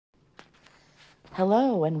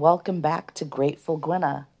Hello and welcome back to Grateful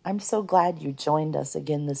Gwenna. I'm so glad you joined us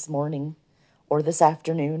again this morning, or this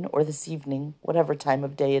afternoon, or this evening, whatever time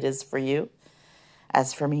of day it is for you.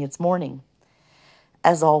 As for me, it's morning.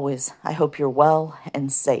 As always, I hope you're well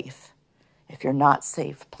and safe. If you're not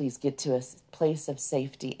safe, please get to a place of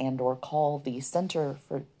safety and or call the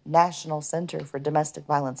National Center for Domestic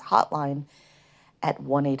Violence hotline at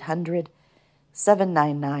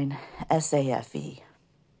 1-800-799-SAFE.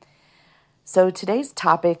 So today's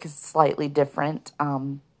topic is slightly different.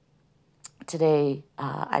 Today,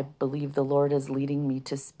 I believe the Lord is leading me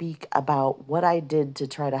to speak about what I did to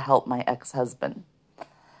try to help my ex-husband.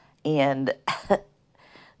 And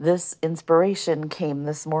this inspiration came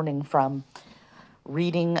this morning from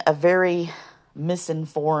reading a very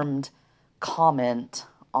misinformed comment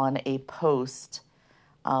on a post.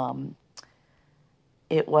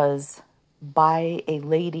 It was by a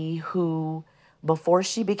lady who, before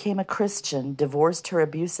she became a Christian, divorced her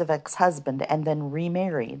abusive ex-husband and then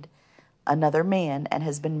remarried another man and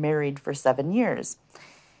has been married for 7 years.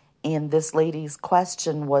 And this lady's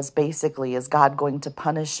question was basically, is God going to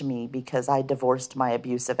punish me because I divorced my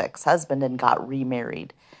abusive ex-husband and got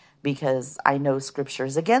remarried? Because I know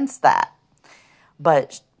scripture's against that.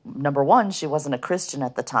 But number one, she wasn't a Christian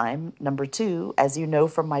at the time. Number two, as you know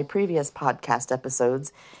from my previous podcast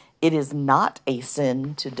episodes, it is not a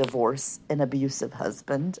sin to divorce an abusive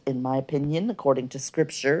husband, in my opinion, according to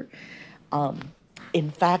scripture.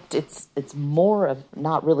 In fact, it's more of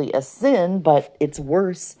not really a sin, but it's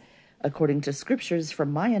worse, according to scriptures,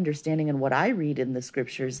 from my understanding and what I read in the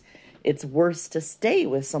scriptures, it's worse to stay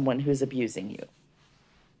with someone who's abusing you.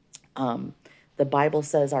 The Bible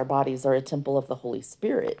says our bodies are a temple of the Holy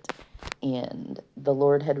Spirit. And the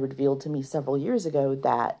Lord had revealed to me several years ago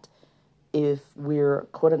that if we're,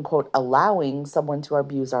 quote unquote, allowing someone to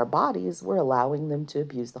abuse our bodies, we're allowing them to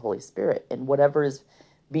abuse the Holy Spirit. And whatever is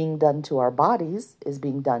being done to our bodies is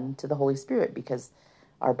being done to the Holy Spirit, because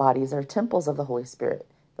our bodies are temples of the Holy Spirit.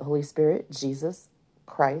 The Holy Spirit, Jesus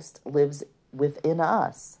Christ, lives within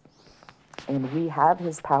us. And we have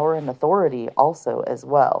his power and authority also as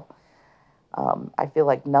well. I feel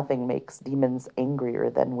like nothing makes demons angrier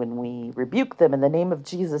than when we rebuke them in the name of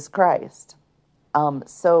Jesus Christ.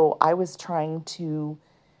 So I was trying to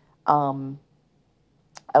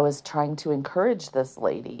encourage this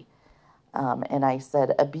lady. And I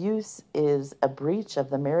said, abuse is a breach of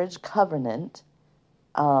the marriage covenant.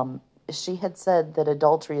 She had said that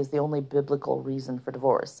adultery is the only biblical reason for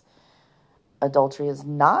divorce. Adultery is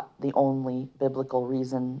not the only biblical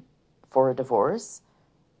reason for a divorce.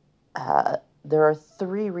 There are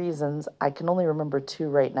 3 reasons. I can only remember 2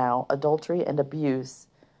 right now: adultery and abuse.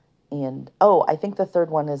 And, I think the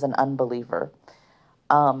third one is an unbeliever.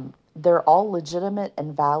 They're all legitimate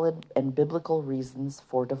and valid and biblical reasons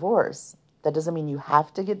for divorce. That doesn't mean you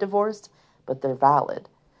have to get divorced, but they're valid.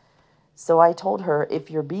 So I told her,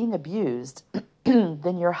 if you're being abused,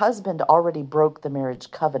 then your husband already broke the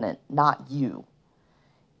marriage covenant, not you.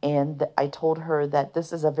 And I told her that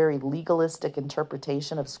this is a very legalistic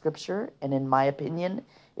interpretation of Scripture, and in my opinion,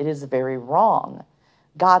 it is very wrong.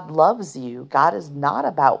 God loves you. God is not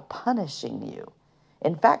about punishing you.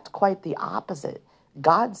 In fact, quite the opposite.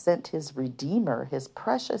 God sent his Redeemer, his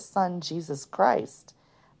precious Son, Jesus Christ,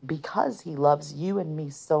 because he loves you and me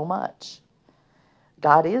so much.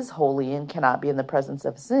 God is holy and cannot be in the presence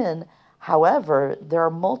of sin. However, there are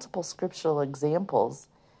multiple scriptural examples.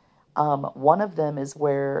 One of them is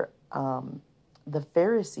where the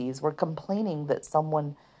Pharisees were complaining that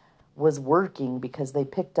someone was working because they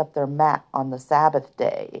picked up their mat on the Sabbath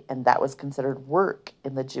day, and that was considered work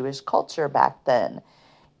in the Jewish culture back then.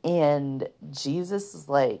 And Jesus is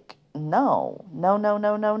like, no.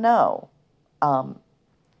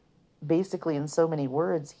 Basically, in so many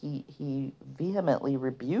words, he vehemently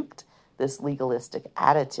rebuked this legalistic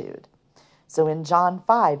attitude. So in John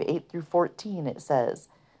 5:8-14, it says,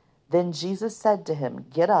 "Then Jesus said to him,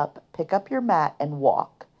 'Get up, pick up your mat, and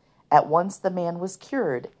walk.' At once the man was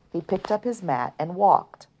cured. He picked up his mat and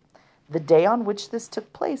walked. The day on which this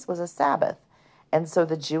took place was a Sabbath. And so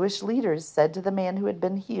the Jewish leaders said to the man who had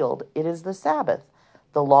been healed, 'It is the Sabbath.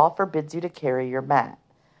 The law forbids you to carry your mat.'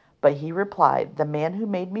 But he replied, 'The man who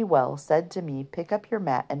made me well said to me, pick up your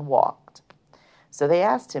mat,' and walked. So they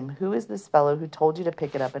asked him, 'Who is this fellow who told you to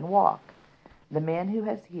pick it up and walk?' The man who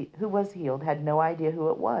was healed had no idea who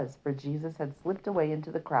it was, for Jesus had slipped away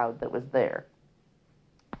into the crowd that was there.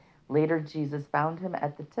 Later, Jesus found him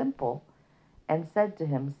at the temple and said to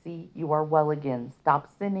him, 'See, you are well again. Stop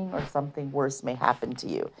sinning, or something worse may happen to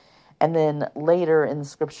you.'" And then later in the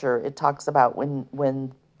scripture, it talks about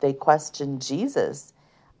when they questioned Jesus,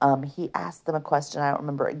 He asked them a question. I don't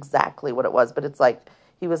remember exactly what it was, but it's like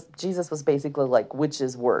Jesus was basically like, which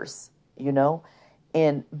is worse, you know?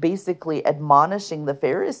 And basically admonishing the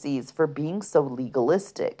Pharisees for being so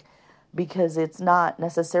legalistic, because it's not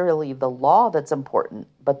necessarily the law that's important,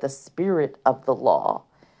 but the spirit of the law.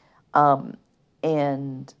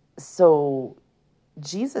 And so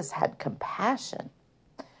Jesus had compassion.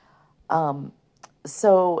 And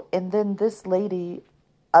then this lady,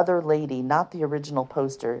 other lady, not the original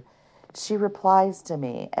poster, she replies to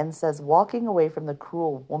me and says, walking away from the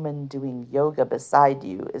cruel woman doing yoga beside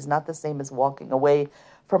you is not the same as walking away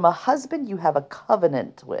from a husband you have a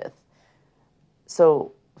covenant with.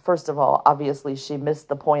 So, first of all, obviously she missed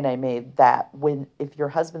the point I made that if your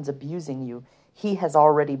husband's abusing you, he has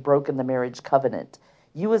already broken the marriage covenant.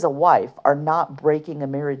 You as a wife are not breaking a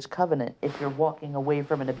marriage covenant if you're walking away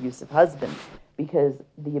from an abusive husband, because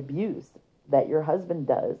the abuse that your husband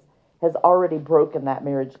does has already broken that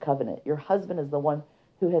marriage covenant. Your husband is the one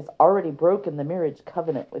who has already broken the marriage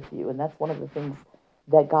covenant with you, and that's one of the things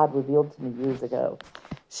that God revealed to me years ago.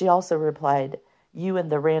 She also replied, you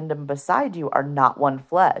and the random beside you are not one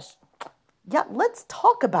flesh. Yeah, let's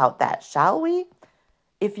talk about that, shall we?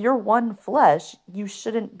 If you're one flesh, you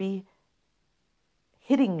shouldn't be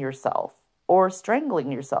hitting yourself or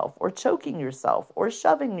strangling yourself or choking yourself or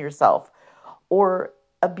shoving yourself or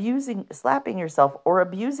slapping yourself or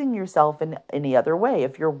abusing yourself in any other way.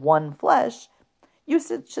 If you're one flesh, you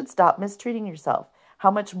should stop mistreating yourself.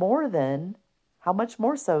 How much more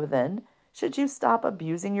so then, should you stop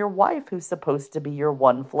abusing your wife who's supposed to be your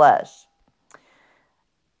one flesh?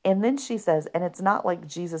 And then she says, and it's not like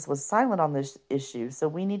Jesus was silent on this issue, so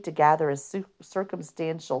we need to gather a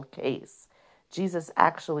circumstantial case. Jesus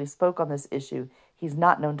actually spoke on this issue. He's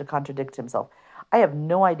not known to contradict himself. I have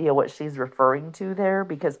no idea what she's referring to there,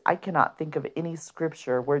 because I cannot think of any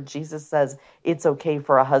scripture where Jesus says it's okay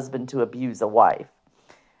for a husband to abuse a wife.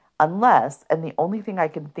 Unless, and the only thing I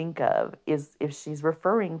can think of is if she's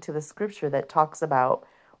referring to the scripture that talks about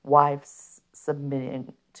wives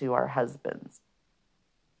submitting to our husbands.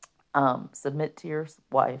 Submit to your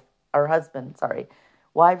wife, or husband, sorry.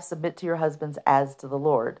 Wives, submit to your husbands as to the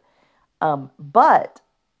Lord. But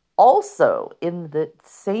also in the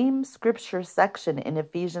same scripture section in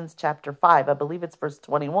Ephesians chapter 5, I believe it's verse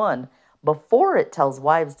 21, before it tells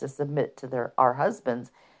wives to submit to our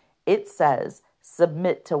husbands, it says,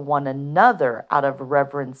 submit to one another out of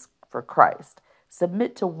reverence for Christ.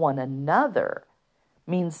 Submit to one another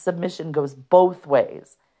means submission goes both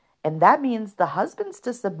ways. And that means the husband's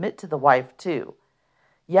to submit to the wife too.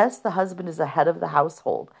 Yes, the husband is the head of the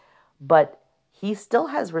household, but he still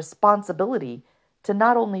has responsibility to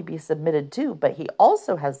not only be submitted to, but he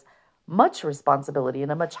also has much responsibility,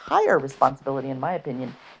 and a much higher responsibility, in my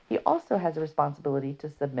opinion. He also has a responsibility to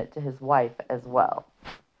submit to his wife as well.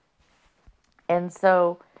 And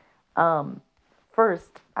so,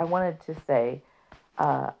 first, I wanted to say,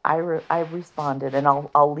 I responded, and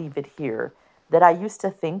I'll leave it here, that I used to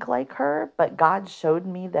think like her, but God showed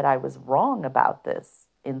me that I was wrong about this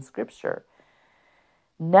in Scripture.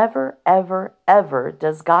 Never, ever, ever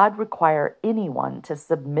does God require anyone to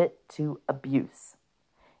submit to abuse.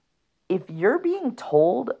 If you're being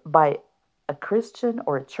told by a Christian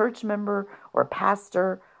or a church member or a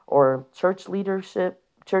pastor or church leader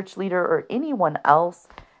or anyone else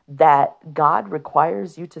that God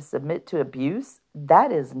requires you to submit to abuse,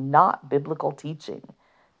 that is not biblical teaching.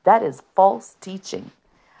 That is false teaching.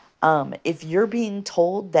 If you're being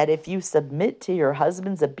told that if you submit to your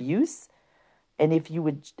husband's abuse, and if you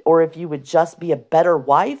would just be a better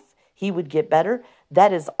wife, he would get better,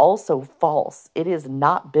 that is also false. It is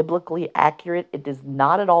not biblically accurate. It is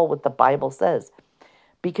not at all what the Bible says.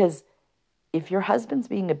 Because if your husband's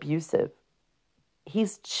being abusive,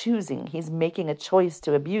 he's making a choice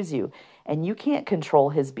to abuse you, and you can't control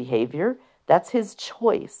his behavior. That's his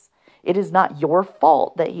choice. It is not your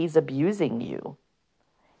fault that he's abusing you.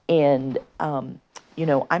 And,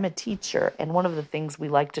 I'm a teacher, and one of the things we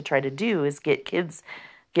like to try to do is get kids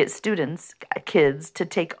to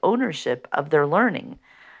take ownership of their learning.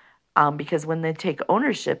 Because when they take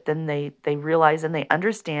ownership, then they realize and they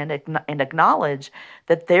understand and acknowledge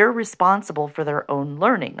that they're responsible for their own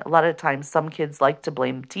learning. A lot of times, some kids like to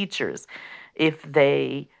blame teachers if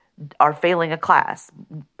they are failing a class,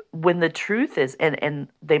 when the truth is, and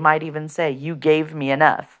they might even say, you gave me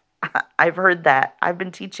enough. I've heard that. I've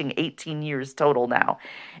been teaching 18 years total now,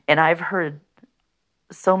 and I've heard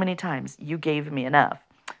so many times, you gave me enough.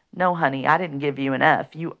 No, honey, I didn't give you enough.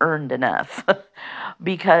 You earned enough.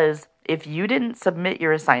 Because if you didn't submit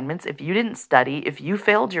your assignments, if you didn't study, if you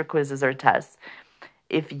failed your quizzes or tests,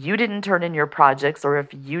 if you didn't turn in your projects, or if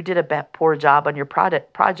you did a poor job on your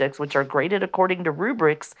projects, which are graded according to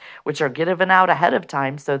rubrics, which are given out ahead of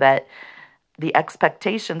time so that the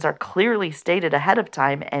expectations are clearly stated ahead of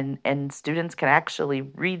time, and students can actually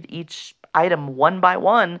read each item one by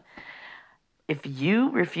one. If you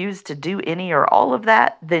refuse to do any or all of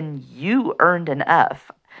that, then you earned an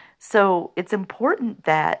F. So it's important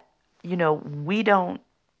that, we don't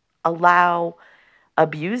allow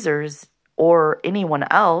abusers or anyone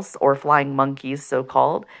else, or flying monkeys, so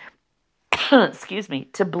called, excuse me,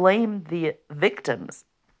 to blame the victims.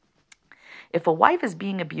 If a wife is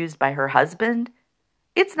being abused by her husband,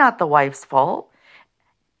 it's not the wife's fault.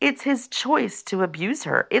 It's his choice to abuse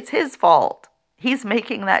her. It's his fault. He's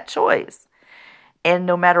making that choice. And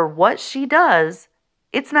no matter what she does,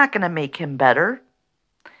 it's not going to make him better,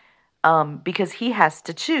 because he has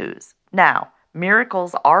to choose. Now,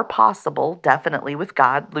 miracles are possible, definitely, with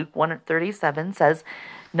God. Luke 1:37 says,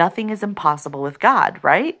 nothing is impossible with God,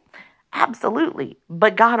 right? Absolutely.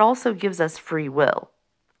 But God also gives us free will.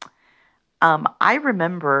 I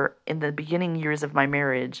remember in the beginning years of my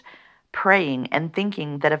marriage praying and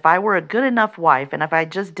thinking that if I were a good enough wife, and if I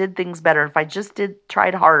just did things better, if I just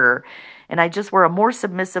tried harder, and I just were a more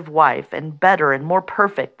submissive wife and better and more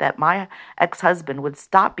perfect, that my ex-husband would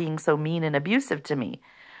stop being so mean and abusive to me.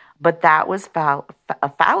 But that was a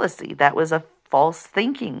fallacy. That was a false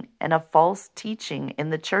thinking and a false teaching in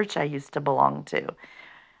the church I used to belong to.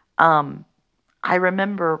 I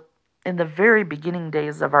remember in the very beginning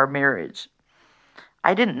days of our marriage,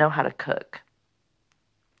 I didn't know how to cook.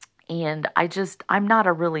 And I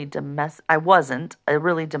wasn't a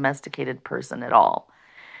really domesticated person at all.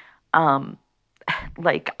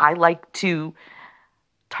 Like, I like to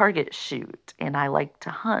target shoot, and I like to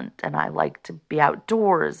hunt, and I like to be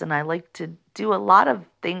outdoors, and I like to do a lot of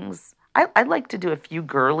things. I like to do a few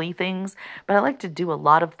girly things, but I like to do a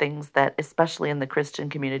lot of things that, especially in the Christian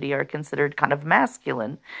community, are considered kind of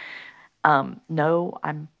masculine. No,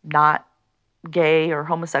 I'm not gay or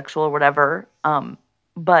homosexual or whatever.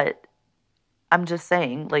 But I'm just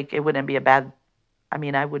saying, like, it wouldn't be a bad, I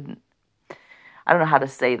don't know how to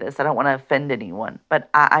say this. I don't want to offend anyone, but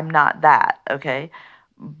I'm not that, okay?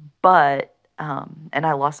 But, and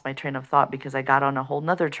I lost my train of thought because I got on a whole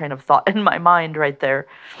nother train of thought in my mind right there.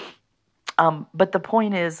 But the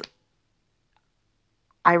point is,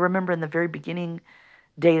 I remember in the very beginning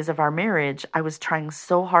days of our marriage, I was trying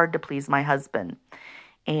so hard to please my husband.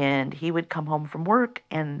 And he would come home from work,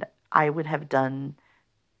 and I would have done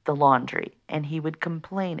the laundry, and he would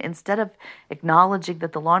complain. Instead of acknowledging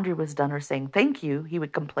that the laundry was done or saying thank you, he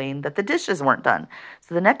would complain that the dishes weren't done.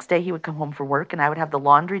 So the next day he would come home from work, and I would have the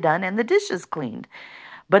laundry done and the dishes cleaned.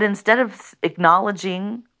 But instead of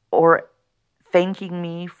acknowledging or thanking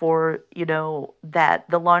me for, that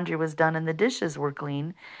the laundry was done and the dishes were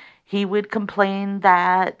clean, he would complain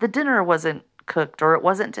that the dinner wasn't cooked, or it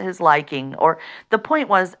wasn't to his liking. Or the point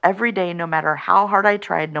was, every day, no matter how hard I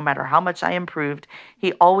tried, no matter how much I improved,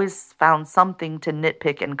 he always found something to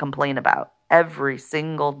nitpick and complain about every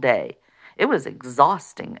single day. It was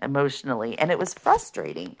exhausting emotionally, and it was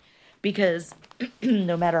frustrating because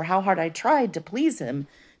no matter how hard I tried to please him,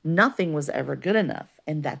 nothing was ever good enough.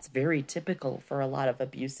 And that's very typical for a lot of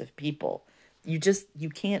abusive people. You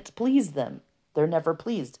can't please them. They're never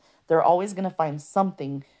pleased. They're always going to find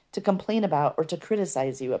something to complain about or to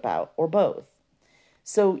criticize you about, or both.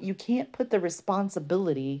 So you can't put the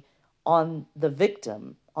responsibility on the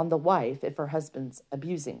victim, on the wife, if her husband's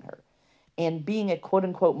abusing her. And being a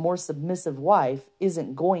quote-unquote more submissive wife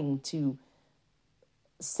isn't going to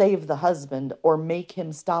save the husband or make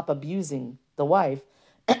him stop abusing the wife.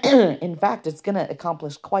 In fact, it's going to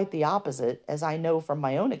accomplish quite the opposite, as I know from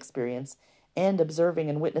my own experience and observing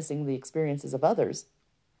and witnessing the experiences of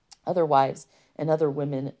other wives and other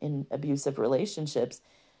women in abusive relationships.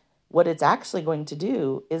 What it's actually going to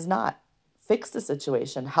do is not fix the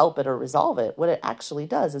situation, help it, or resolve it. What it actually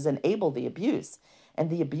does is enable the abuse, and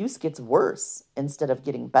the abuse gets worse instead of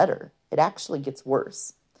getting better. It actually gets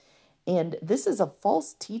worse. And this is a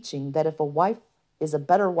false teaching that if a wife is a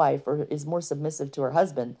better wife or is more submissive to her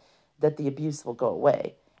husband, that the abuse will go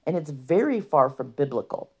away. And it's very far from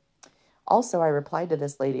biblical. Also, I replied to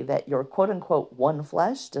this lady that your quote-unquote one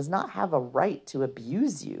flesh does not have a right to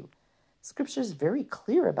abuse you. Scripture is very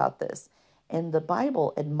clear about this. And the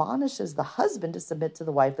Bible admonishes the husband to submit to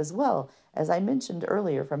the wife as well, as I mentioned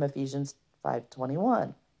earlier from Ephesians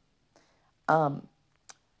 5:21.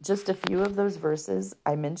 Just a few of those verses.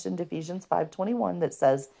 I mentioned Ephesians 5:21 that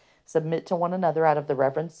says, submit to one another out of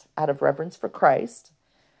reverence for Christ.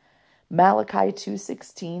 Malachi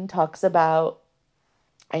 2:16 talks about,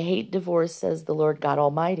 I hate divorce, says the Lord God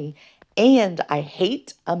Almighty, And I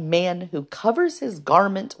hate a man who covers his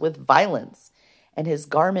garment with violence. And his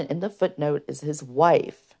garment in the footnote is his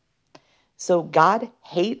wife. So God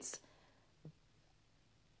hates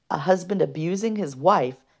a husband abusing his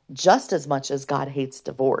wife just as much as God hates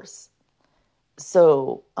divorce.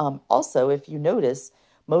 So also, if you notice,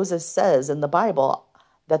 Moses says in the Bible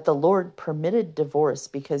that the Lord permitted divorce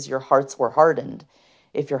because your hearts were hardened.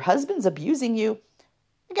 If your husband's abusing you,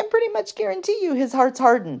 I can pretty much guarantee you his heart's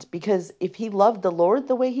hardened, because if he loved the Lord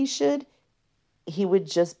the way he should, he would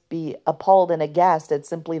just be appalled and aghast at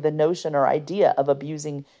simply the notion or idea of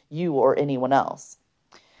abusing you or anyone else.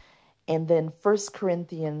 And then 1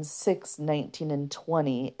 Corinthians 6:19 and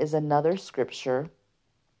 20 is another scripture.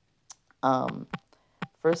 1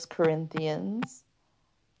 Corinthians,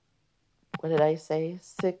 what did I say?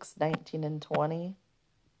 6:19 and 20.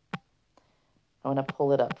 I want to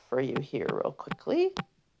pull it up for you here real quickly.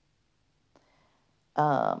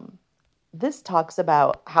 This talks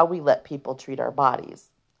about how we let people treat our bodies.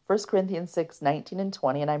 1 Corinthians 6:19 and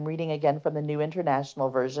 20, and I'm reading again from the New International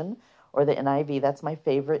Version, or the NIV. That's my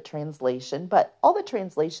favorite translation, but all the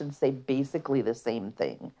translations say basically the same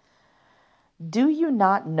thing. Do you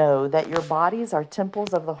not know that your bodies are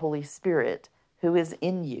temples of the Holy Spirit, who is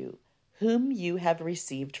in you, whom you have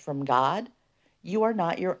received from God? You are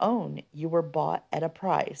not your own. You were bought at a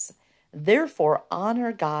price. Therefore,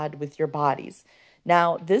 honor God with your bodies.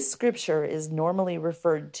 Now, this scripture is normally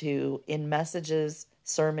referred to in messages,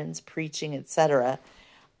 sermons, preaching, etc.,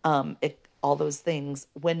 all those things,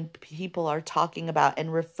 when people are talking about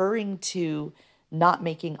and referring to not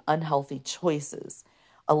making unhealthy choices.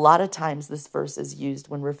 A lot of times this verse is used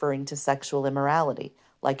when referring to sexual immorality,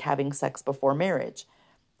 like having sex before marriage.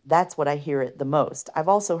 That's what I hear it the most. I've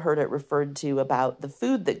also heard it referred to about the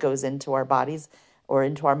food that goes into our bodies or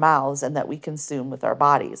into our mouths and that we consume with our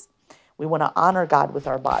bodies. We want to honor God with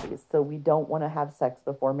our bodies. So we don't want to have sex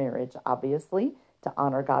before marriage, obviously, to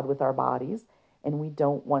honor God with our bodies. And we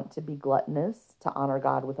don't want to be gluttonous, to honor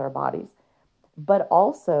God with our bodies. But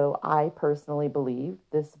also, I personally believe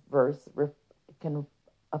this verse can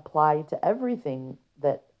apply to everything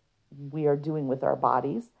that we are doing with our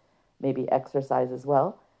bodies, maybe exercise as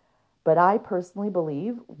well. But I personally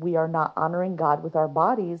believe we are not honoring God with our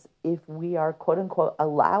bodies if we are, quote unquote,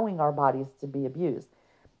 allowing our bodies to be abused.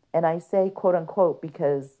 And I say, quote unquote,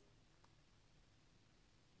 because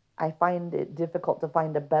I find it difficult to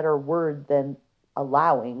find a better word than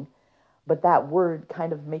allowing. But that word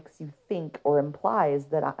kind of makes you think or implies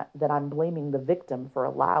that I'm blaming the victim for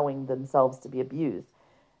allowing themselves to be abused.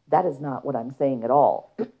 That is not what I'm saying at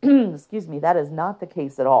all. Excuse me, that is not the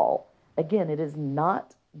case at all. Again, it is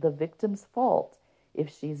not the victim's fault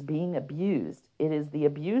if she's being abused. It is the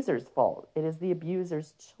abuser's fault. It is the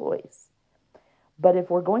abuser's choice. But if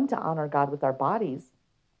we're going to honor God with our bodies,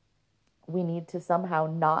 we need to somehow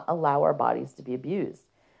not allow our bodies to be abused.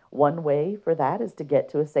 One way for that is to get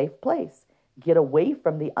to a safe place. Get away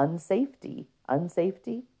from the unsafety.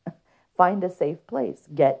 Unsafety? Find a safe place.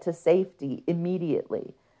 Get to safety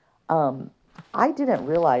immediately. I didn't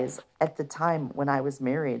realize at the time when I was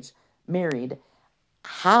married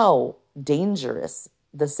how dangerous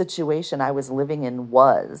the situation I was living in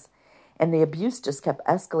was. And the abuse just kept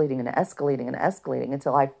escalating and escalating and escalating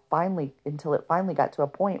until it finally got to a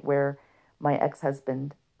point where my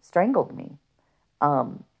ex-husband strangled me.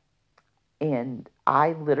 And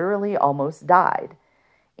I literally almost died.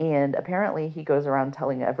 And apparently he goes around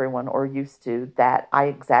telling everyone, or used to, that I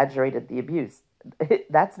exaggerated the abuse.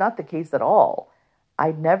 That's not the case at all.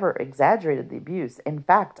 I never exaggerated the abuse. In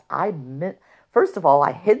fact, first of all,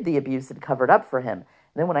 I hid the abuse and covered up for him.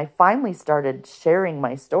 And then when I finally started sharing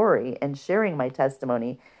my story and sharing my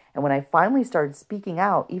testimony, and when I finally started speaking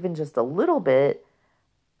out, even just a little bit,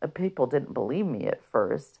 people didn't believe me at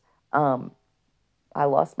first. I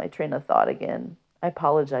lost my train of thought again. I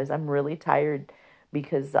apologize. I'm really tired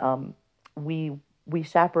because we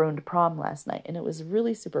chaperoned prom last night, and it was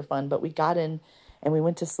really super fun. But we got in and we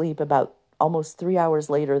went to sleep about almost 3 hours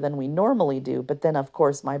later than we normally do. But then, of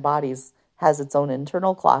course, my body has its own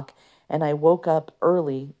internal clock, and I woke up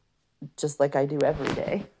early, just like I do every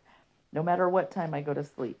day, no matter what time I go to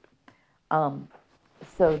sleep.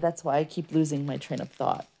 So that's why I keep losing my train of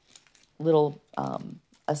thought. Little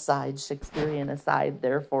aside, Shakespearean aside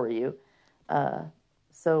there for you.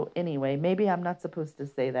 So anyway, maybe I'm not supposed to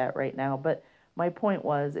say that right now, but my point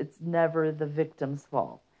was, it's never the victim's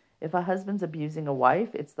fault. If a husband's abusing a wife,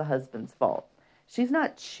 it's the husband's fault. She's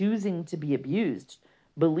not choosing to be abused.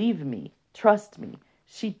 Believe me, trust me,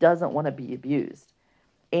 she doesn't want to be abused.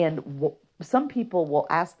 And some people will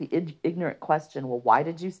ask the ignorant question, well, why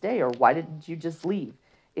did you stay? Or why didn't you just leave?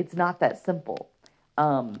 It's not that simple.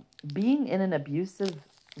 Being in an abusive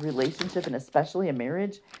relationship, and especially a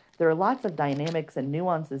marriage, there are lots of dynamics and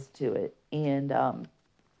nuances to it. And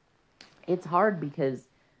it's hard because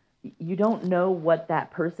you don't know what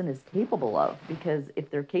that person is capable of. Because if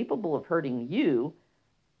they're capable of hurting you,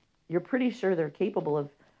 you're pretty sure they're capable of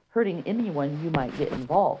hurting anyone you might get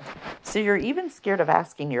involved. So you're even scared of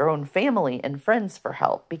asking your own family and friends for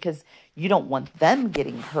help because you don't want them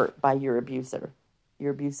getting hurt by your abuser,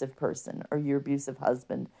 your abusive person, or your abusive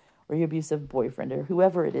husband, or your abusive boyfriend, or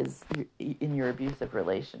whoever it is in your abusive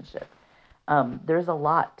relationship. There's a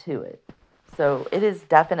lot to it. So it is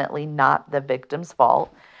definitely not the victim's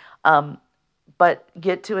fault. But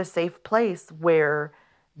get to a safe place where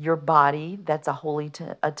your body, that's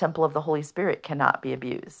a temple of the Holy Spirit, cannot be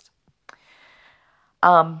abused.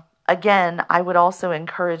 Again, I would also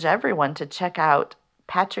encourage everyone to check out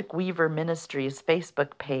Patrick Weaver Ministries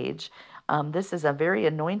Facebook page. This is a very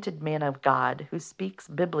anointed man of God who speaks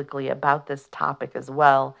biblically about this topic as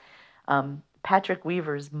well. Patrick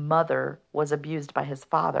Weaver's mother was abused by his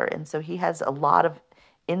father, and so he has a lot of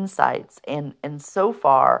insights. And so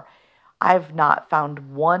far, I've not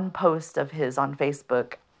found one post of his on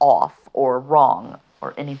Facebook off or wrong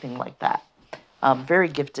or anything like that. Very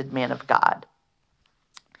gifted man of God.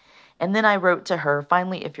 And then I wrote to her,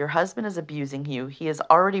 finally, if your husband is abusing you, he has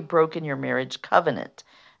already broken your marriage covenant.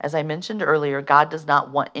 As I mentioned earlier, God does not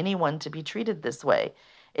want anyone to be treated this way.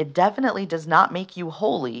 It definitely does not make you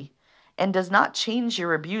holy and does not change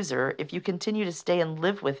your abuser if you continue to stay and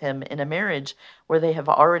live with him in a marriage where they have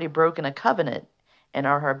already broken a covenant and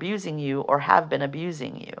are abusing you or have been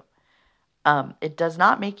abusing you. It does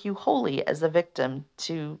not make you holy as a victim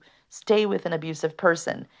to stay with an abusive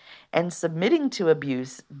person. And submitting to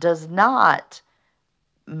abuse does not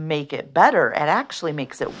make it better. It actually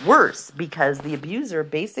makes it worse because the abuser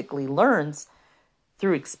basically learns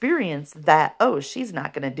through experience that, oh, she's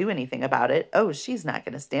not going to do anything about it. Oh, she's not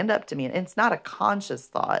going to stand up to me. And it's not a conscious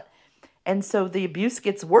thought. And so the abuse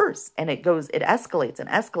gets worse and it escalates and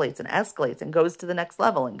escalates and escalates and goes to the next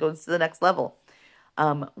level and goes to the next level.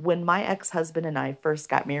 When my ex-husband and I first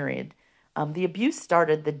got married, the abuse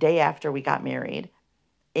started the day after we got married.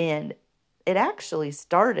 And it actually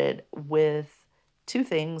started with two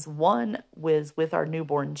things. One was with our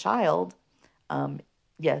newborn child.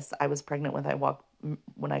 Yes, I was pregnant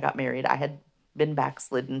when I got married. I had been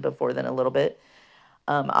backslidden before then a little bit,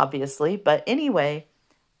 obviously. But anyway,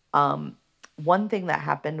 one thing that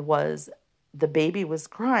happened was the baby was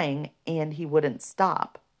crying and he wouldn't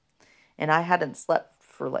stop. And I hadn't slept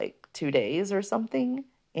for like 2 days or something.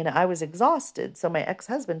 And I was exhausted. So my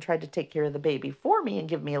ex-husband tried to take care of the baby for me and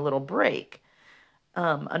give me a little break.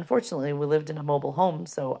 Unfortunately, we lived in a mobile home,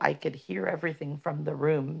 so I could hear everything from the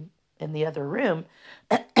room in the other room.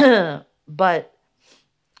 But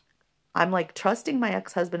I'm like trusting my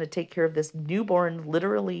ex-husband to take care of this newborn,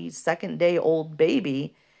 literally second day old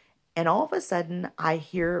baby. And all of a sudden, I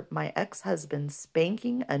hear my ex-husband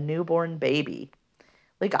spanking a newborn baby.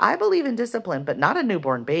 Like, I believe in discipline, but not a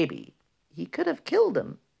newborn baby. He could have killed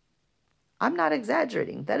him. I'm not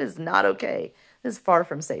exaggerating. That is not okay. This is far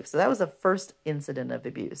from safe. So that was the first incident of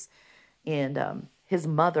abuse. And his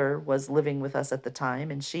mother was living with us at the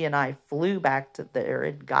time, and she and I flew back to there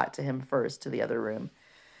and got to him first to the other room.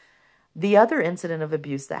 The other incident of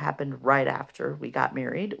abuse that happened right after we got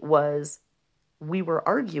married was we were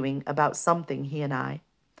arguing about something, he and I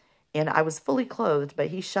was fully clothed, but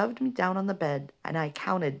he shoved me down on the bed, and I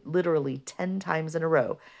counted literally 10 times in a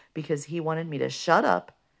row because he wanted me to shut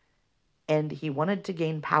up, and he wanted to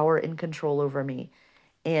gain power and control over me.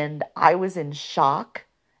 And I was in shock,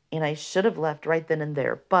 and I should have left right then and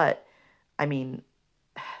there. But, I mean,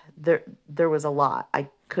 there was a lot. I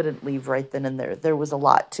couldn't leave right then and there. There was a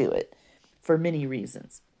lot to it for many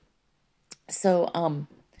reasons. So,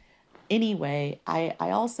 anyway, I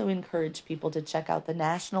also encourage people to check out the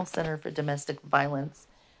National Center for Domestic Violence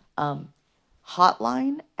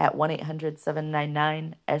hotline at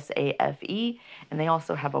 1-800-799-SAFE, and they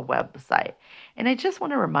also have a website. And I just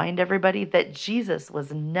want to remind everybody that Jesus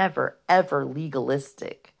was never, ever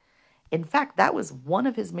legalistic. In fact, that was one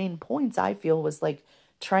of his main points, I feel, was like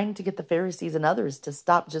trying to get the Pharisees and others to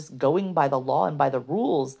stop just going by the law and by the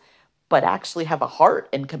rules, but actually have a heart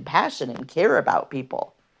and compassion and care about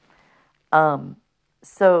people.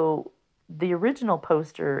 So the original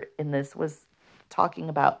poster in this was talking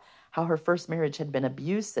about how her first marriage had been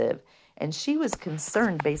abusive, and she was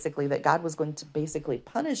concerned basically that God was going to basically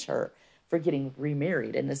punish her for getting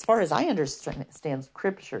remarried. And as far as I understand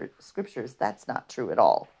scriptures, that's not true at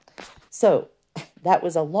all. So that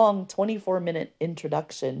was a long 24-minute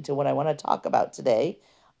introduction to what I want to talk about today.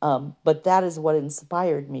 But that is what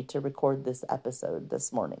inspired me to record this episode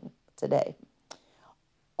this morning, today.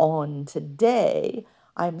 On today,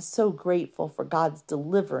 I'm so grateful for God's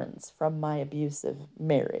deliverance from my abusive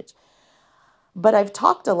marriage. But I've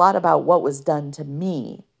talked a lot about what was done to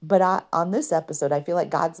me. But on this episode, I feel like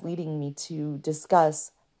God's leading me to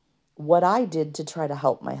discuss what I did to try to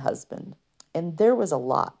help my husband. And there was a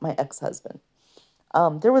lot, my ex-husband.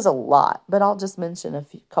 There was a lot, but I'll just mention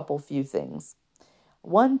a few things.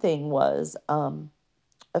 One thing was,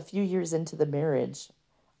 a few years into the marriage,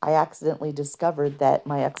 I accidentally discovered that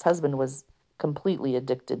my ex-husband was completely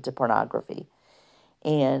addicted to pornography.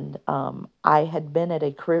 And I had been at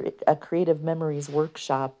a Creative Memories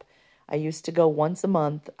workshop. I used to go once a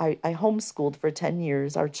month. I homeschooled for 10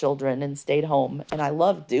 years, our children, and stayed home. And I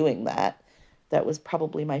loved doing that. That was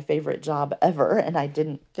probably my favorite job ever. And I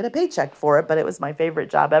didn't get a paycheck for it, but it was my favorite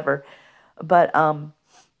job ever. But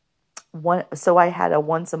so I had a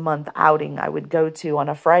once a month outing I would go to on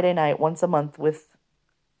a Friday night once a month with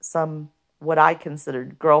some, what I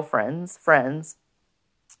considered friends.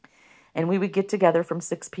 And we would get together from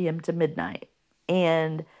 6 p.m. to midnight.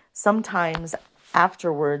 And sometimes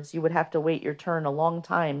afterwards, you would have to wait your turn a long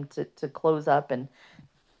time to close up and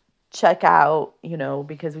check out,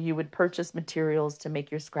 because you would purchase materials to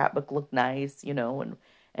make your scrapbook look nice,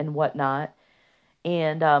 and whatnot.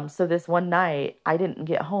 And so this one night, I didn't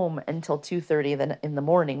get home until 2:30 in the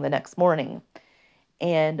morning, the next morning.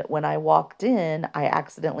 And when I walked in, I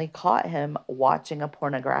accidentally caught him watching a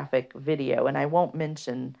pornographic video. And I won't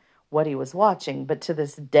mention what he was watching, but to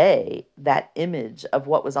this day, that image of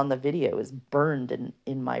what was on the video is burned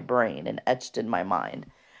in my brain and etched in my mind.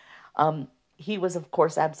 He was, of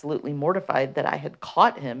course, absolutely mortified that I had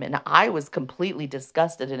caught him, and I was completely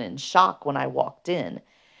disgusted and in shock when I walked in.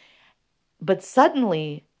 But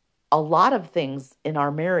suddenly, a lot of things in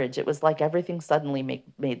our marriage, it was like everything suddenly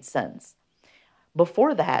made sense.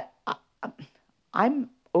 Before that, I'm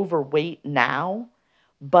overweight now,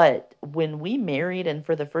 but when we married and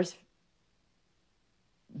for the first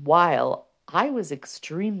while, I was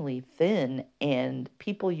extremely thin, and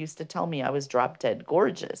people used to tell me I was drop dead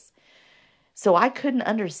gorgeous. So I could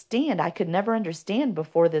never understand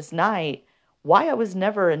before this night why I was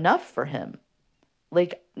never enough for him.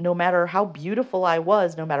 Like, no matter how beautiful I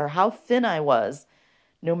was, no matter how thin I was,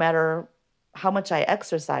 no matter how much I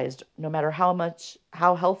exercised, no matter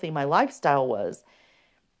how healthy my lifestyle was,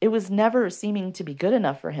 it was never seeming to be good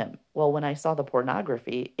enough for him. Well, when I saw the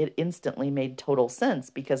pornography, it instantly made total sense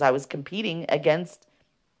because I was competing against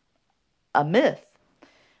a myth.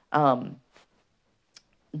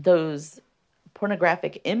 Those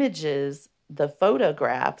pornographic images, the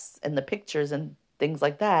photographs and the pictures and things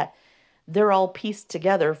like that, they're all pieced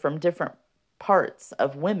together from different parts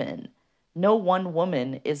of women. No one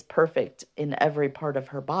woman is perfect in every part of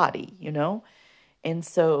her body, And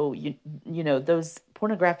so, those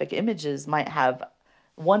pornographic images might have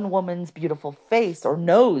one woman's beautiful face or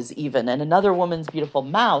nose even, and another woman's beautiful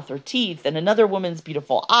mouth or teeth, and another woman's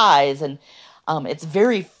beautiful eyes. And it's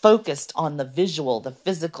very focused on the visual, the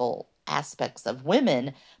physical aspects of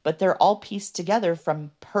women, but they're all pieced together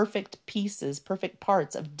from perfect pieces, perfect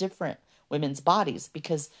parts of different women's bodies,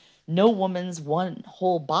 because no woman's one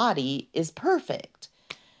whole body is perfect.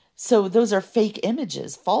 So those are fake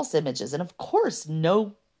images, false images. And of course,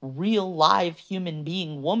 no real live human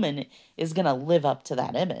being woman is going to live up to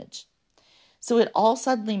that image. So it all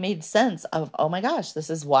suddenly made sense of, oh my gosh, this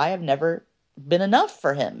is why I've never been enough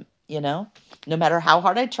for him. No matter how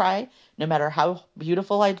hard I try, no matter how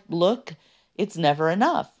beautiful I look, it's never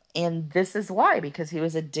enough. And this is why, because he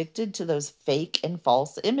was addicted to those fake and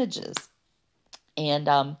false images. And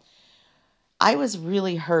I was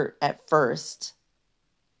really hurt at first.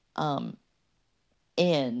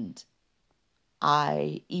 And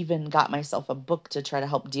I even got myself a book to try to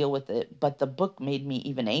help deal with it, but the book made me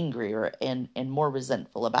even angrier and more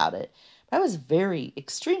resentful about it. But I was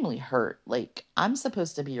extremely hurt. Like, I'm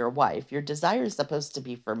supposed to be your wife. Your desire is supposed to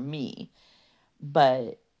be for me.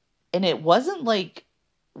 And it wasn't like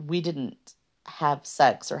we didn't have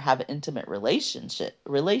sex or have intimate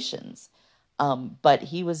relations. But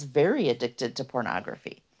he was very addicted to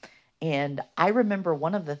pornography. And I remember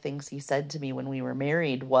one of the things he said to me when we were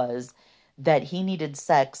married was that he needed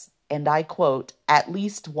sex, and I quote, at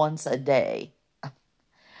least once a day.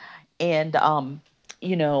 And,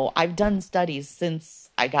 I've done studies since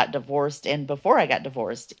I got divorced and before I got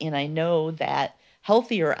divorced, and I know that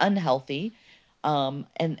healthy or unhealthy,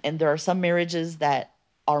 and there are some marriages that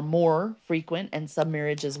are more frequent and some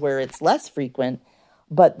marriages where it's less frequent.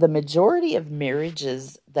 But the majority of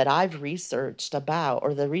marriages that I've researched about,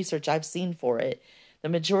 or the research I've seen for it, The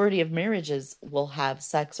majority of marriages will have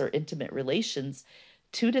sex or intimate relations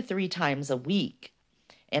 2 to 3 times a week.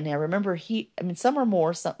 And I remember some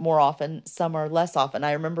are some more often, some are less often.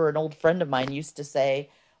 I remember an old friend of mine used to say,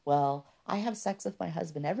 well, I have sex with my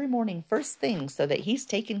husband every morning, first thing, so that he's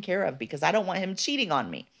taken care of because I don't want him cheating on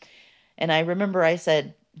me. And I remember I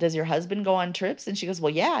said, does your husband go on trips? And she goes,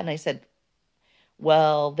 well, yeah. And I said,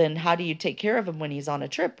 well, then how do you take care of him when he's on a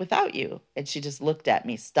trip without you? And she just looked at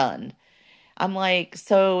me stunned. I'm like,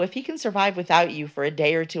 so if he can survive without you for a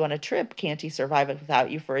day or two on a trip, can't he survive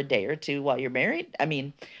without you for a day or two while you're married? I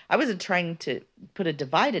mean, I wasn't trying to put a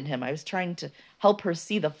divide in him. I was trying to help her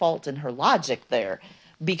see the fault in her logic there.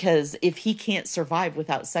 Because if he can't survive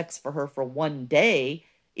without sex for her for one day,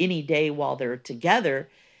 any day while they're together,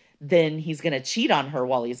 then he's going to cheat on her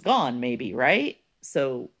while he's gone, maybe, right?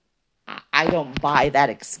 So I don't buy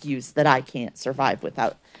that excuse that I can't survive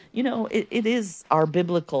without, it is our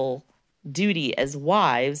biblical duty as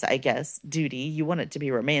wives, I guess, duty. You want it to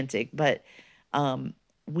be romantic, but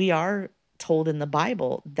we are told in the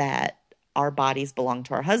Bible that our bodies belong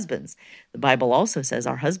to our husbands. The Bible also says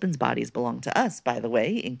our husbands' bodies belong to us, by the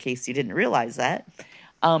way, in case you didn't realize that.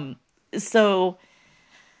 So,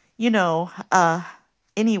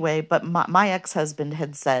 anyway, but my ex-husband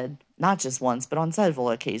had said, not just once, but on several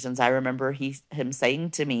occasions, I remember him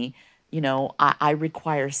saying to me, I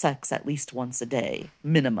require sex at least once a day,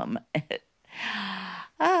 minimum.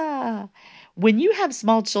 When you have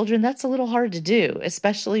small children, that's a little hard to do,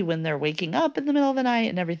 especially when they're waking up in the middle of the night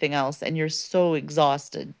and everything else, and you're so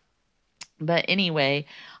exhausted. But anyway,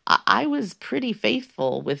 I was pretty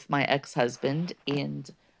faithful with my ex-husband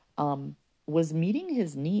and was meeting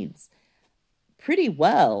his needs pretty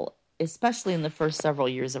well, especially in the first several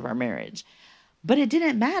years of our marriage. But it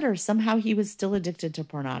didn't matter. Somehow he was still addicted to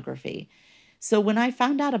pornography. So when I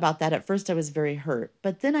found out about that, at first I was very hurt,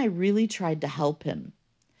 but then I really tried to help him.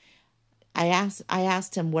 I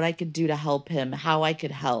asked him what I could do to help him, how I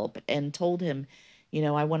could help, and told him,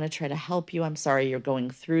 I want to try to help you. I'm sorry you're going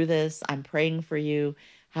through this. I'm praying for you.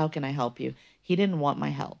 How can I help you? He didn't want my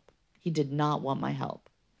help. He did not want my help.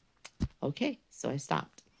 Okay, so I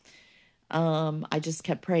stopped. I just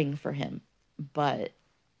kept praying for him, but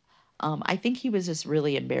I think he was just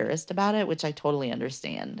really embarrassed about it, which I totally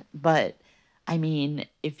understand. But I mean,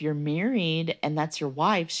 if you're married and that's your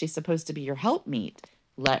wife, she's supposed to be your helpmeet.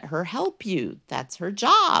 Let her help you. That's her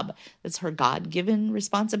job. That's her God-given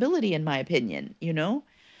responsibility, in my opinion,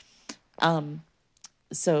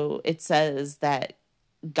 So it says that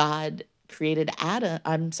God created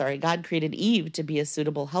God created Eve to be a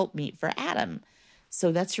suitable helpmeet for Adam.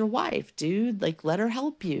 So that's your wife, dude. Like, let her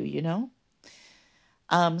help you,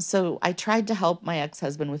 So I tried to help my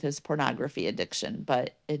ex-husband with his pornography addiction,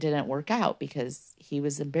 but it didn't work out because he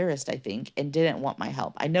was embarrassed, I think, and didn't want my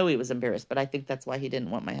help. I know he was embarrassed, but I think that's why he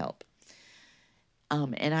didn't want my help.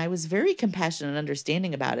 And I was very compassionate and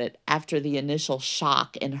understanding about it after the initial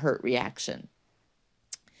shock and hurt reaction.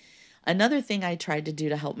 Another thing I tried to do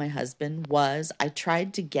to help my husband was I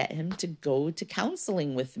tried to get him to go to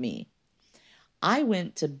counseling with me. I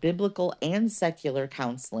went to biblical and secular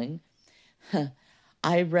counseling.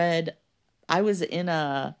 I was in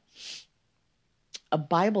a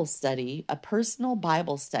Bible study, a personal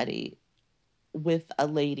Bible study with a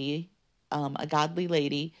lady, a godly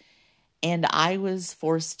lady, and I was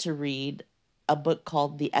forced to read a book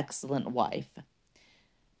called The Excellent Wife.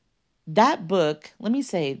 That book, let me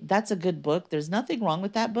say, that's a good book. There's nothing wrong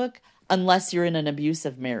with that book unless you're in an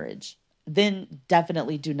abusive marriage. Then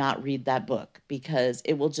definitely do not read that book because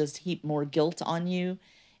it will just heap more guilt on you.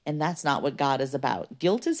 And that's not what God is about.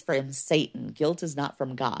 Guilt is from Satan. Guilt is not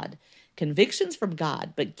from God. Conviction's from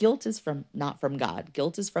God, but guilt is not from God.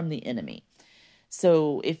 Guilt is from the enemy.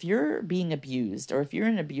 So if you're being abused or if you're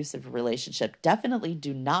in an abusive relationship, definitely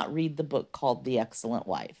do not read the book called The Excellent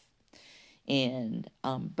Wife. And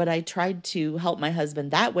but I tried to help my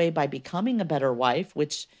husband that way by becoming a better wife,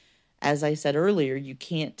 which, as I said earlier, you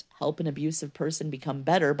can't help an abusive person become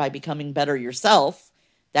better by becoming better yourself.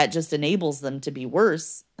 That just enables them to be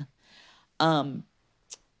worse. And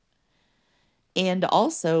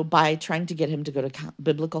also by trying to get him to go to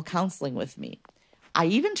biblical counseling with me. I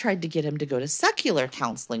even tried to get him to go to secular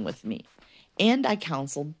counseling with me. And I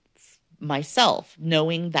counseled myself,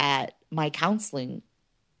 knowing that my counseling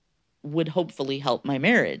would hopefully help my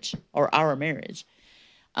marriage or our marriage.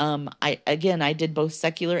 I did both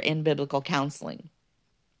secular and biblical counseling.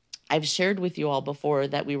 I've shared with you all before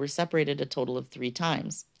that we were separated a total of 3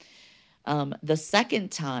 times. The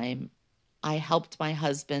second time, I helped my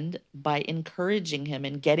husband by encouraging him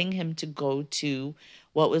and getting him to go to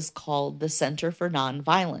what was called the Center for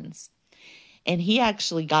Nonviolence. And he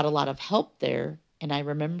actually got a lot of help there And I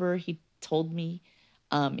remember he told me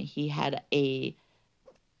he had a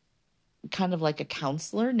kind of like a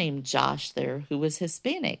counselor named Josh there who was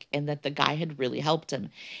Hispanic, and that the guy had really helped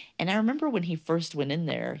him. And I remember when he first went in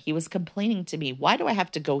there, he was complaining to me, "Why do I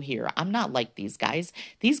have to go here? I'm not like these guys.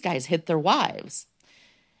 These guys hit their wives."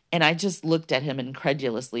 And I just looked at him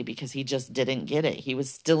incredulously because he just didn't get it. He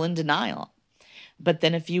was still in denial. But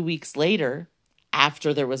then a few weeks later,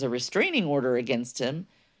 after there was a restraining order against him,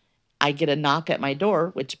 I get a knock at my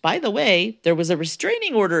door, which, by the way, there was a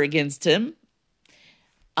restraining order against him.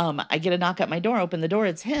 I get a knock at my door, open the door,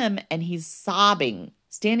 it's him, and he's sobbing,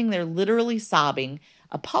 standing there literally sobbing,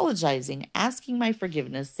 apologizing, asking my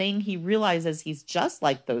forgiveness, saying he realizes he's just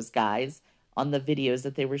like those guys on the videos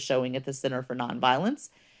that they were showing at the Center for Nonviolence,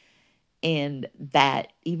 and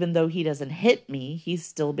that even though he doesn't hit me, he's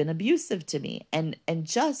still been abusive to me, and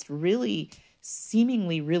just really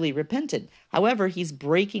seemingly really repentant. However, he's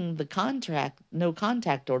breaking the no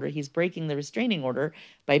contact order. He's breaking the restraining order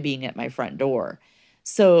by being at my front door.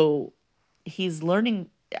 So he's learning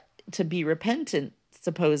to be repentant,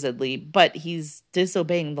 supposedly, but he's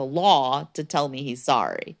disobeying the law to tell me he's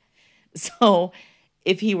sorry. So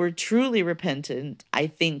if he were truly repentant, I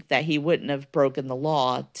think that he wouldn't have broken the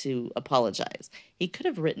law to apologize. He could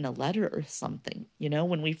have written a letter or something.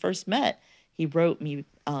 When we first met, he wrote me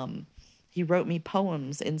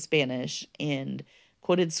poems in Spanish and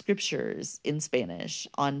quoted scriptures in Spanish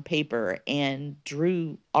on paper and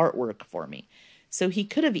drew artwork for me. So he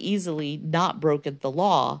could have easily not broken the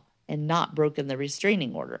law and not broken the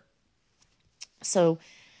restraining order. So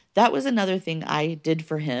that was another thing I did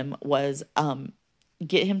for him, was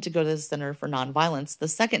get him to go to the Center for Nonviolence the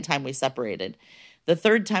second time we separated. The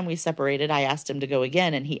third time we separated, I asked him to go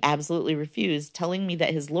again, and he absolutely refused, telling me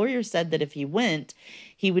that his lawyer said that if he went,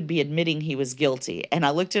 he would be admitting he was guilty. And I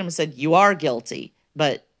looked at him and said, "You are guilty."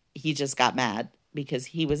 But he just got mad because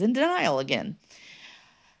he was in denial again.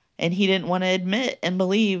 And he didn't want to admit and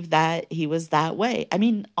believe that he was that way. I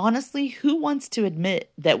mean, honestly, who wants to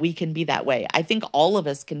admit that we can be that way? I think all of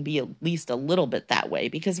us can be at least a little bit that way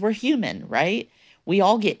because we're human, right? We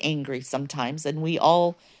all get angry sometimes, and we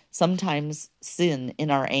all sometimes sin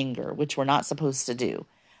in our anger, which we're not supposed to do.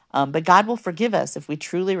 But God will forgive us if we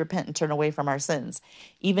truly repent and turn away from our sins.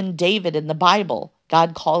 Even David in the Bible,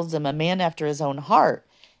 God calls him a man after his own heart.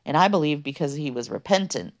 And I believe because he was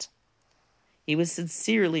repentant. He was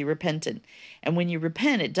sincerely repentant. And when you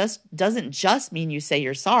repent, it doesn't just mean you say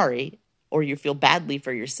you're sorry or you feel badly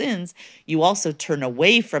for your sins. You also turn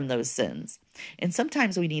away from those sins. And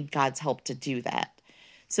sometimes we need God's help to do that.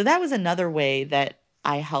 So that was another way that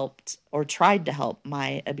I helped or tried to help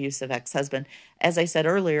my abusive ex-husband. As I said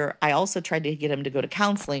earlier, I also tried to get him to go to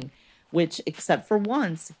counseling, which, except for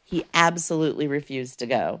once, he absolutely refused to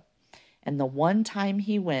go. And the one time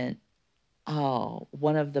he went,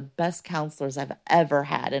 one of the best counselors I've ever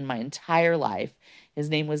had in my entire life. His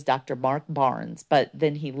name was Dr. Mark Barnes, but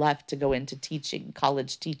then he left to go into teaching,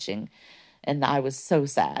 college teaching, and I was so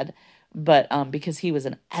sad. But because he was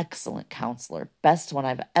an excellent counselor, best one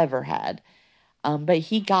I've ever had. But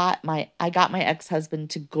I got my ex-husband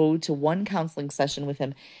to go to one counseling session with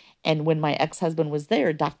him, and when my ex-husband was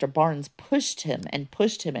there, Dr. Barnes pushed him and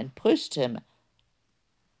pushed him and pushed him.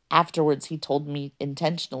 Afterwards, he told me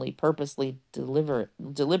intentionally, purposely,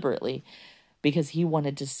 deliberately, because he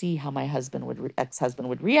wanted to see how my ex-husband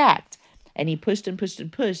would react. And he pushed and pushed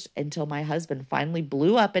and pushed until my husband finally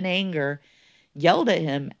blew up in anger, yelled at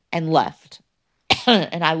him, and left.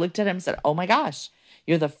 And I looked at him and said, "Oh my gosh,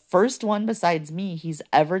 you're the first one besides me he's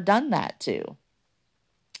ever done that to."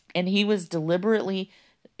 And he was deliberately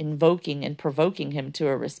invoking and provoking him to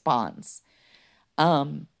a response.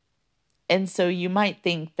 And so you might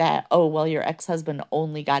think that, oh, well, your ex-husband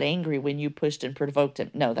only got angry when you pushed and provoked him.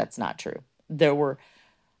 No, that's not true. There were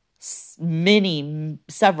many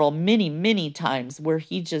times where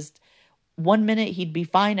he just, 1 minute he'd be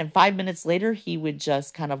fine, and 5 minutes later he would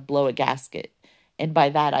just kind of blow a gasket. And by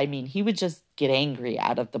that, I mean, he would just get angry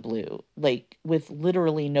out of the blue, like with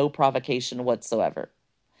literally no provocation whatsoever.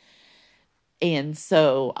 And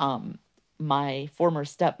so my former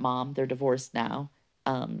stepmom, they're divorced now.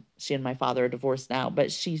 She and my father are divorced now,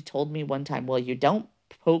 but she told me one time, "Well, you don't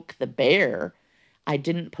poke the bear." I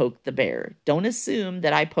didn't poke the bear. Don't assume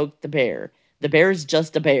that I poked the bear. The bear's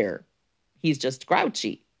just a bear. He's just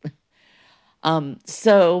grouchy.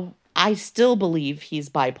 So I still believe he's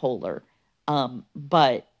bipolar.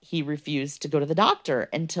 But he refused to go to the doctor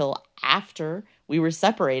until after we were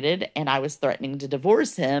separated and I was threatening to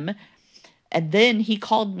divorce him. And then he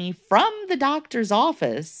called me from the doctor's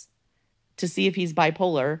office to see if he's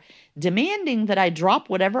bipolar, demanding that I drop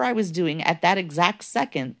whatever I was doing at that exact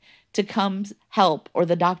second to come help, or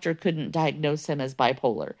the doctor couldn't diagnose him as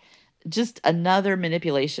bipolar. Just another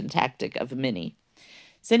manipulation tactic of many.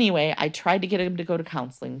 So anyway, I tried to get him to go to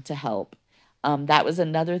counseling to help. That was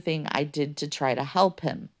another thing I did to try to help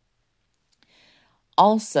him.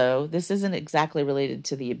 Also, this isn't exactly related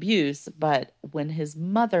to the abuse, but when his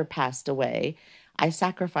mother passed away, I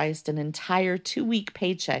sacrificed an entire 2-week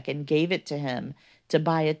paycheck and gave it to him to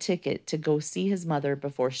buy a ticket to go see his mother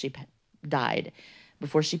before she died,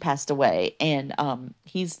 before she passed away. And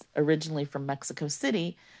he's originally from Mexico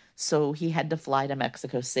City, so he had to fly to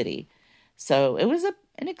Mexico City. So it was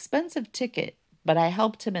an expensive ticket, but I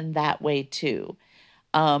helped him in that way too.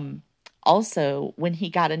 Also, when he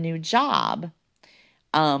got a new job,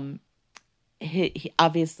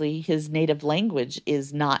 obviously his native language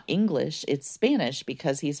is not English, it's Spanish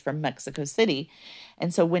because he's from Mexico City.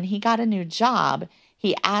 And so when he got a new job,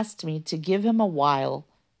 he asked me to give him a while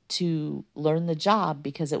to learn the job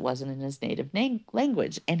because it wasn't in his native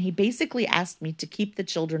language. And he basically asked me to keep the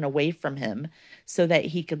children away from him so that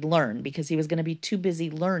he could learn, because he was going to be too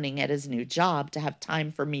busy learning at his new job to have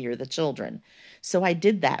time for me or the children. So I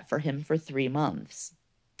did that for him for 3 months.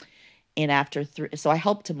 And so I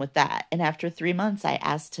helped him with that. And after 3 months, I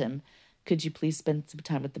asked him, could you please spend some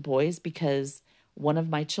time with the boys? Because one of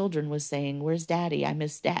my children was saying, where's daddy? I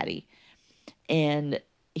miss daddy. And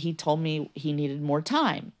he told me he needed more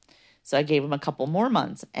time. So I gave him a couple more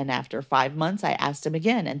months. And after 5 months, I asked him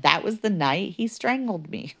again. And that was the night he strangled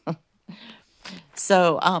me.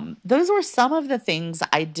 So those were some of the things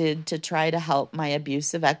I did to try to help my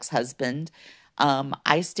abusive ex-husband.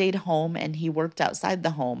 I stayed home and he worked outside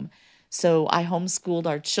the home. So I homeschooled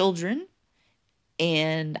our children,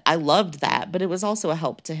 and I loved that, but it was also a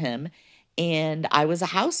help to him. And I was a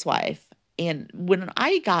housewife. And when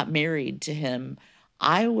I got married to him,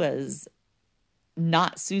 I was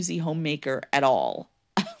not Susie Homemaker at all.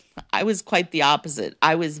 I was quite the opposite.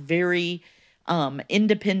 I was very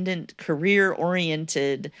independent,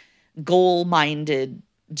 career-oriented, goal-minded,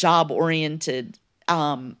 job-oriented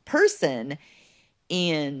person,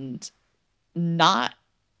 and not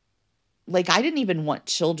like, I didn't even want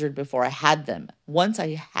children before I had them. Once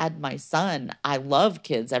I had my son, I love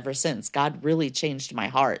kids ever since. God really changed my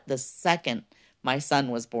heart. The second my son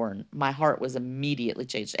was born, my heart was immediately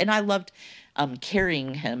changed. And I loved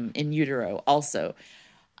carrying him in utero also.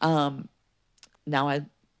 Now I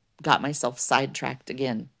got myself sidetracked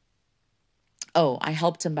again. Oh, I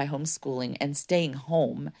helped him by homeschooling and staying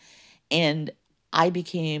home. And I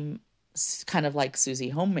became kind of like Susie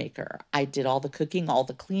Homemaker. I did all the cooking, all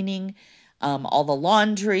the cleaning, all the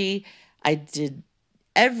laundry. I did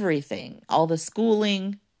everything, all the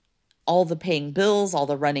schooling, all the paying bills, all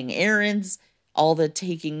the running errands, all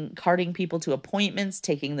the carting people to appointments,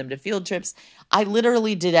 taking them to field trips. I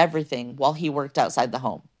literally did everything while he worked outside the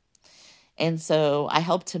home. And so I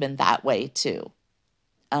helped him in that way too.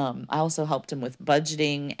 I also helped him with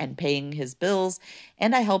budgeting and paying his bills,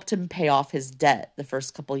 and I helped him pay off his debt the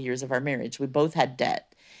first couple years of our marriage. We both had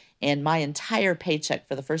debt, and my entire paycheck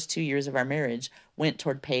for the first 2 years of our marriage went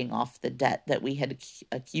toward paying off the debt that we had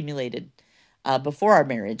accumulated before our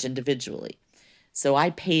marriage individually. So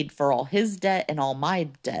I paid for all his debt and all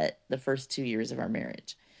my debt the first 2 years of our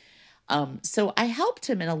marriage. So I helped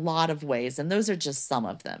him in a lot of ways, and those are just some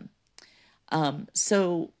of them.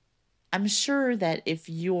 So I'm sure that if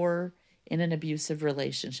you're in an abusive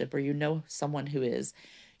relationship, or you know someone who is,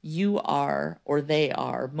 you are, or they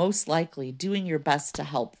are, most likely doing your best to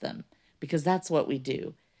help them, because that's what we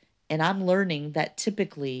do. And I'm learning that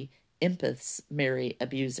typically empaths marry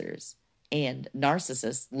abusers and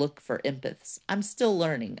narcissists look for empaths. I'm still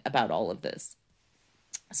learning about all of this.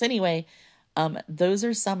 So anyway, those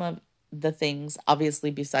are some of the things,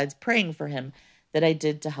 obviously, besides praying for him, that I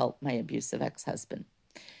did to help my abusive ex-husband.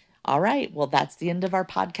 All right, well, that's the end of our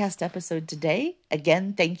podcast episode today.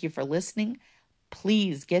 Again, thank you for listening.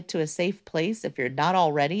 Please get to a safe place if you're not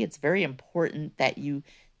already. It's very important that you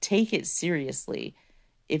take it seriously.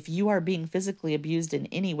 If you are being physically abused in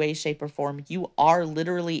any way, shape, or form, you are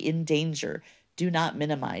literally in danger. Do not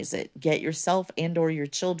minimize it. Get yourself and or your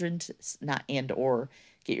children to, not and or,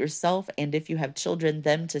 get yourself, and if you have children,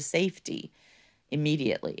 them to safety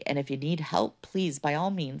immediately. And if you need help, please, by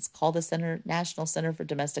all means, call the National Center for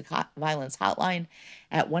Domestic Violence hotline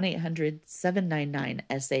at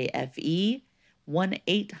 1-800-799-SAFE,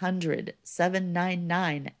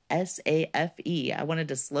 1-800-799-SAFE. I wanted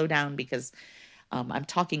to slow down because I'm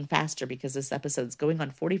talking faster because this episode's going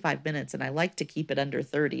on 45 minutes, and I like to keep it under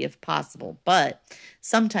 30 if possible, but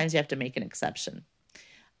sometimes you have to make an exception.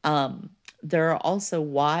 There are also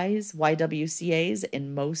YWCAs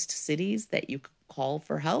in most cities that you can call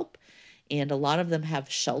for help. And a lot of them have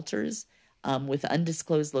shelters with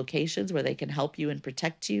undisclosed locations where they can help you and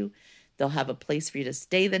protect you. They'll have a place for you to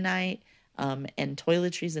stay the night, and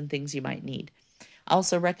toiletries and things you might need. I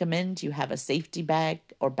also recommend you have a safety bag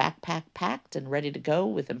or backpack packed and ready to go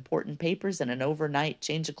with important papers and an overnight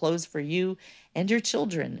change of clothes for you and your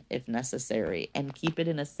children if necessary, and keep it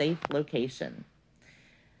in a safe location.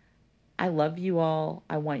 I love you all.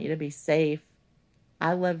 I want you to be safe.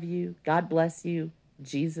 I love you. God bless you.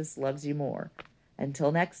 Jesus loves you more.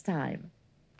 Until next time.